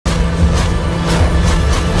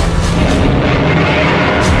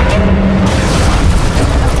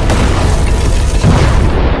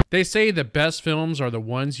They say the best films are the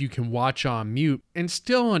ones you can watch on mute and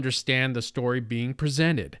still understand the story being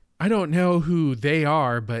presented. I don't know who they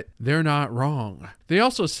are, but they're not wrong. They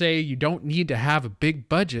also say you don't need to have a big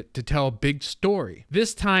budget to tell a big story.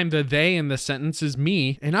 This time the they in the sentence is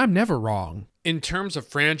me, and I'm never wrong. In terms of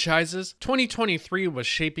franchises, 2023 was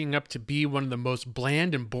shaping up to be one of the most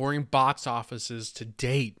bland and boring box offices to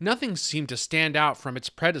date. Nothing seemed to stand out from its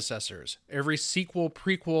predecessors. Every sequel,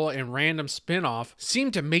 prequel, and random spin-off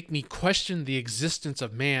seemed to make me question the existence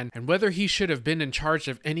of man and whether he should have been in charge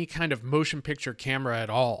of any kind of motion picture camera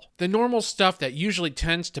at all. The normal stuff that usually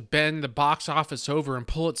tends to bend the box office over and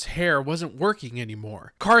pull its hair wasn't working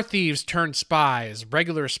anymore. Car thieves turned spies,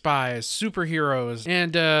 regular spies, superheroes,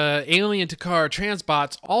 and alien to car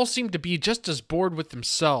transbots all seem to be just as bored with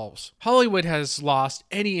themselves. Hollywood has lost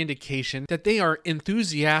any indication that they are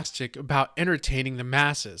enthusiastic about entertaining the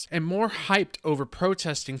masses and more hyped over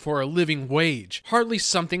protesting for a living wage, hardly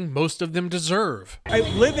something most of them deserve.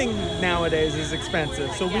 Living nowadays is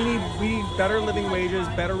expensive, so we need better living wages,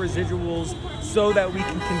 better residuals, so that we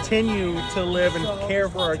can continue to live and care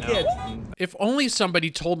for our kids. If only somebody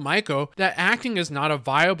told Maiko that acting is not a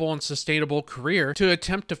viable and sustainable career to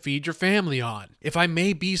attempt to feed your family on. If I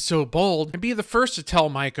may be so bold and be the first to tell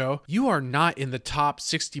Maiko, you are not in the top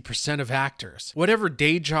 60% of actors. Whatever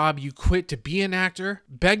day job you quit to be an actor,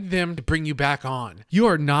 beg them to bring you back on. You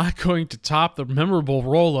are not going to top the memorable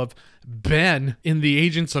role of Ben in The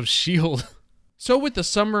Agents of S.H.I.E.L.D. So with the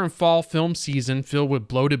summer and fall film season filled with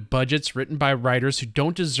bloated budgets written by writers who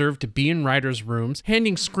don't deserve to be in writers' rooms,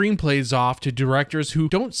 handing screenplays off to directors who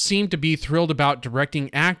don't seem to be thrilled about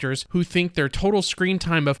directing actors who think their total screen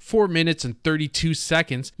time of 4 minutes and 32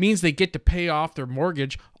 seconds means they get to pay off their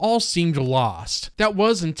mortgage, all seemed lost. That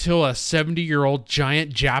was until a 70-year-old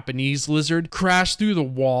giant Japanese lizard crashed through the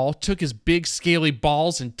wall, took his big scaly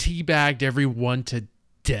balls and teabagged everyone to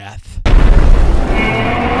death.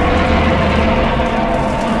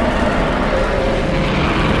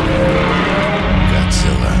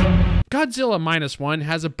 Godzilla Minus One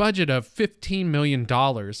has a budget of $15 million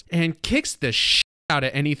and kicks the shit out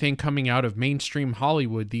of anything coming out of mainstream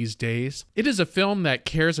Hollywood these days. It is a film that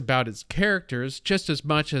cares about its characters just as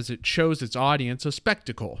much as it shows its audience a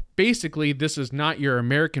spectacle. Basically, this is not your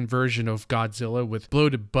American version of Godzilla with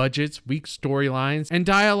bloated budgets, weak storylines, and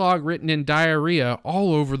dialogue written in diarrhea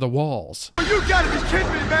all over the walls. You gotta be kidding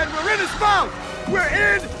me, man! We're in his mouth! We're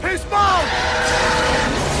in his mouth!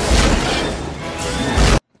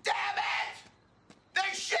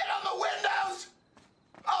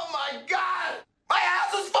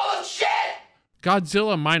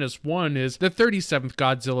 Godzilla Minus One is the 37th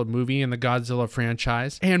Godzilla movie in the Godzilla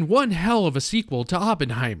franchise, and one hell of a sequel to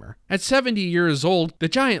Oppenheimer. At 70 years old, the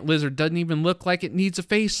giant lizard doesn't even look like it needs a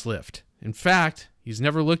facelift. In fact, he's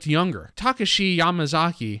never looked younger. Takashi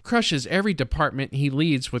Yamazaki crushes every department he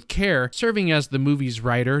leads with care, serving as the movie's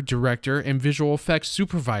writer, director, and visual effects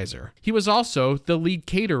supervisor. He was also the lead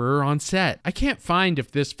caterer on set. I can't find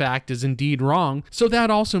if this fact is indeed wrong, so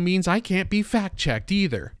that also means I can't be fact-checked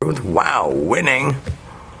either. Wow, winning.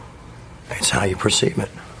 That's how you perceive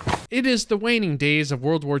it. It is the waning days of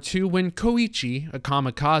World War II when Koichi, a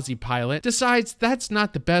kamikaze pilot, decides that's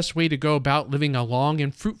not the best way to go about living a long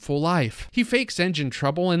and fruitful life. He fakes engine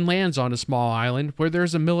trouble and lands on a small island where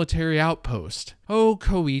there's a military outpost. Oh,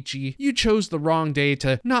 Koichi, you chose the wrong day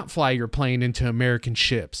to not fly your plane into American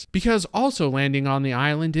ships, because also landing on the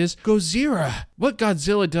island is Godzilla. What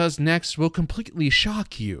Godzilla does next will completely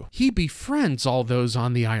shock you. He befriends all those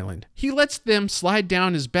on the island. He lets them slide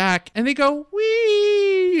down his back and they go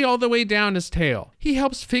whee all the way down his tail. He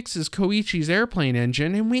helps fixes Koichi's airplane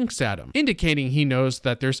engine and winks at him, indicating he knows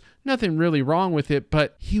that there's nothing really wrong with it,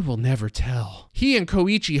 but he will never tell. He and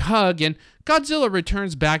Koichi hug and Godzilla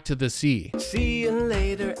returns back to the sea. See you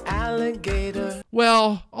later, alligator.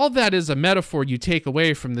 Well, all that is a metaphor you take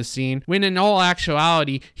away from the scene, when in all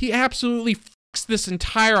actuality, he absolutely fucks this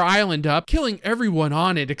entire island up, killing everyone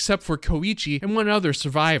on it except for Koichi and one other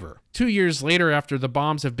survivor. 2 years later, after the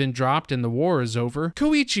bombs have been dropped and the war is over,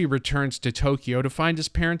 Koichi returns to Tokyo to find his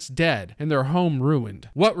parents dead and their home ruined.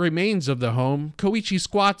 What remains of the home, Koichi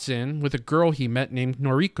squats in with a girl he met named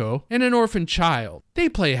Noriko and an orphan child. They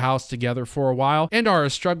play house together for a while and are a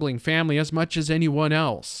struggling family as much as anyone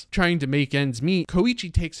else. Trying to make ends meet,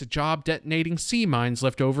 Koichi takes a job detonating sea mines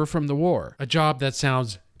left over from the war. A job that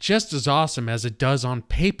sounds just as awesome as it does on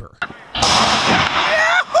paper.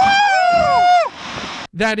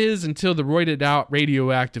 That is until the roided out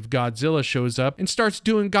radioactive Godzilla shows up and starts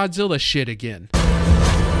doing Godzilla shit again.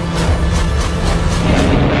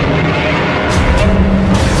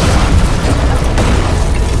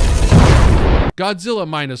 Godzilla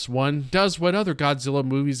Minus One does what other Godzilla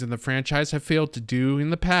movies in the franchise have failed to do in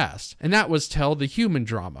the past, and that was tell the human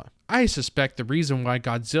drama. I suspect the reason why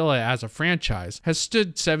Godzilla as a franchise has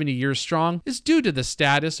stood 70 years strong is due to the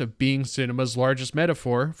status of being cinema's largest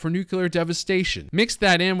metaphor for nuclear devastation. Mix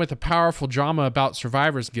that in with a powerful drama about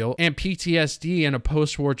survivor's guilt and PTSD in a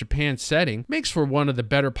post-war Japan setting, makes for one of the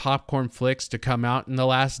better popcorn flicks to come out in the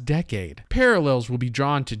last decade. Parallels will be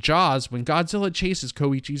drawn to Jaws when Godzilla chases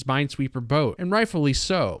Koichi's Minesweeper boat, and rightfully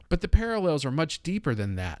so, but the parallels are much deeper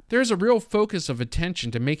than that. There's a real focus of attention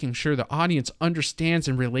to making sure the audience understands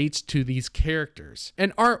and relates to these characters.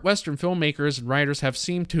 An art Western filmmakers and writers have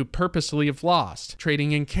seemed to purposely have lost,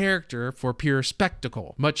 trading in character for pure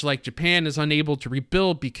spectacle. Much like Japan is unable to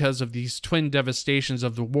rebuild because of these twin devastations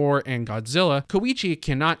of the war and Godzilla, Koichi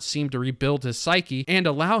cannot seem to rebuild his psyche and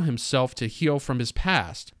allow himself to heal from his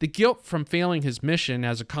past. The guilt from failing his mission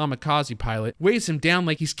as a kamikaze pilot weighs him down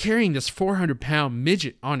like he's carrying this 400-pound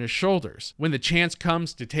midget on his shoulders. When the chance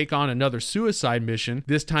comes to take on another suicide mission,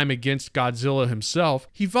 this time against Godzilla himself,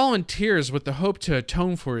 he volunteers with the hope to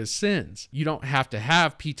atone for his sins. You don't have to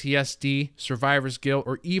have PTSD, survivor's guilt,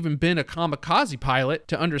 or even been a kamikaze pilot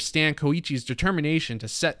to understand Koichi's determination to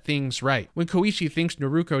set things right. When Koichi thinks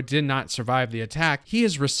Naruko did not survive the attack, he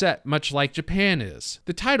is reset much like Japan is.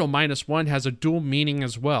 The title Minus One has a dual meaning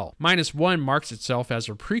as well. Minus One marks itself as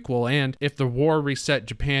a prequel, and if the war reset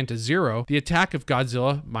Japan to 0, the attack of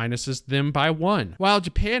Godzilla minuses them by 1. While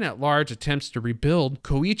Japan at large attempts to rebuild,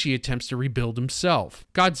 Koichi attempts to rebuild himself.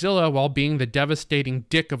 Godzilla, while being the devastating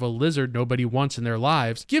dick of a lizard nobody wants in their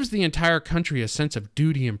lives, gives the entire country a sense of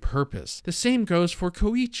duty and purpose. The same goes for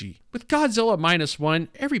Koichi. With Godzilla Minus One,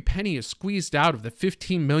 every penny is squeezed out of the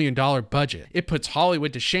 $15 million budget. It puts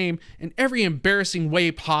Hollywood to shame in every embarrassing way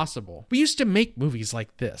possible. We used to make movies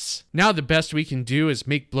like this. Now the best we can do is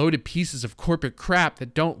make bloated pieces of corporate crap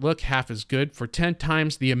that don't look half as good for 10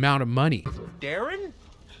 times the amount of money. Darren?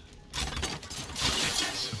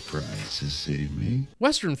 Surprised to see me.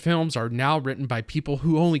 Western films are now written by people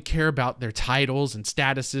who only care about their titles and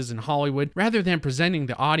statuses in Hollywood rather than presenting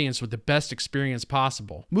the audience with the best experience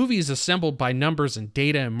possible. Movies assembled by numbers and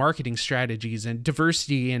data and marketing strategies and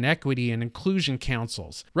diversity and equity and inclusion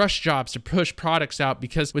councils. Rush jobs to push products out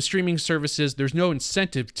because with streaming services there's no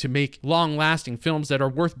incentive to make long-lasting films that are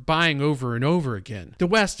worth buying over and over again. The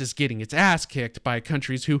West is getting its ass kicked by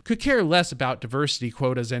countries who could care less about diversity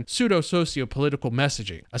quotas and pseudo-socio-political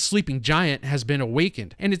messaging. A sleeping giant has been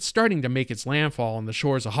awakened, and it's starting to make its landfall on the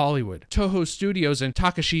shores of Hollywood. Toho Studios and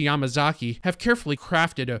Takashi Yamazaki have carefully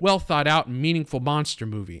crafted a well-thought-out and meaningful monster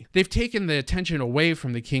movie. They've taken the attention away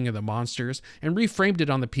from the king of the monsters and reframed it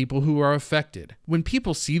on the people who are affected. When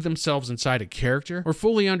people see themselves inside a character or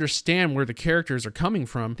fully understand where the characters are coming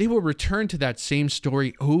from, they will return to that same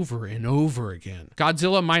story over and over again.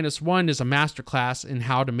 Godzilla Minus One is a masterclass in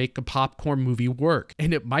how to make a popcorn movie work,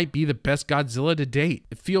 and it might be the best Godzilla to date.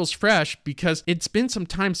 It feels fresh because it's been some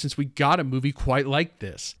time since we got a movie quite like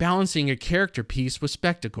this, balancing a character piece with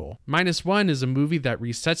spectacle. Minus One is a movie that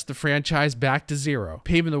resets the franchise back to 0,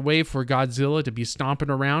 paving the way for Godzilla to be stomping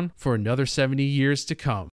around for another 70 years to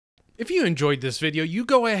come. If you enjoyed this video, you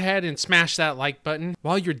go ahead and smash that like button.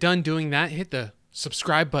 While you're done doing that, hit the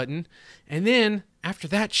subscribe button, and then after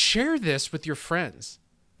that, share this with your friends,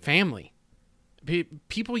 family,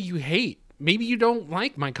 people you hate. Maybe you don't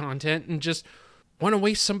like my content and just want to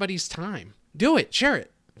waste somebody's time. Do it. Share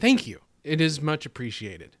it. Thank you. It is much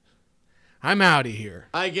appreciated. I'm out of here.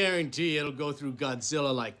 I guarantee it'll go through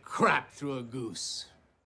Godzilla like crap through a goose.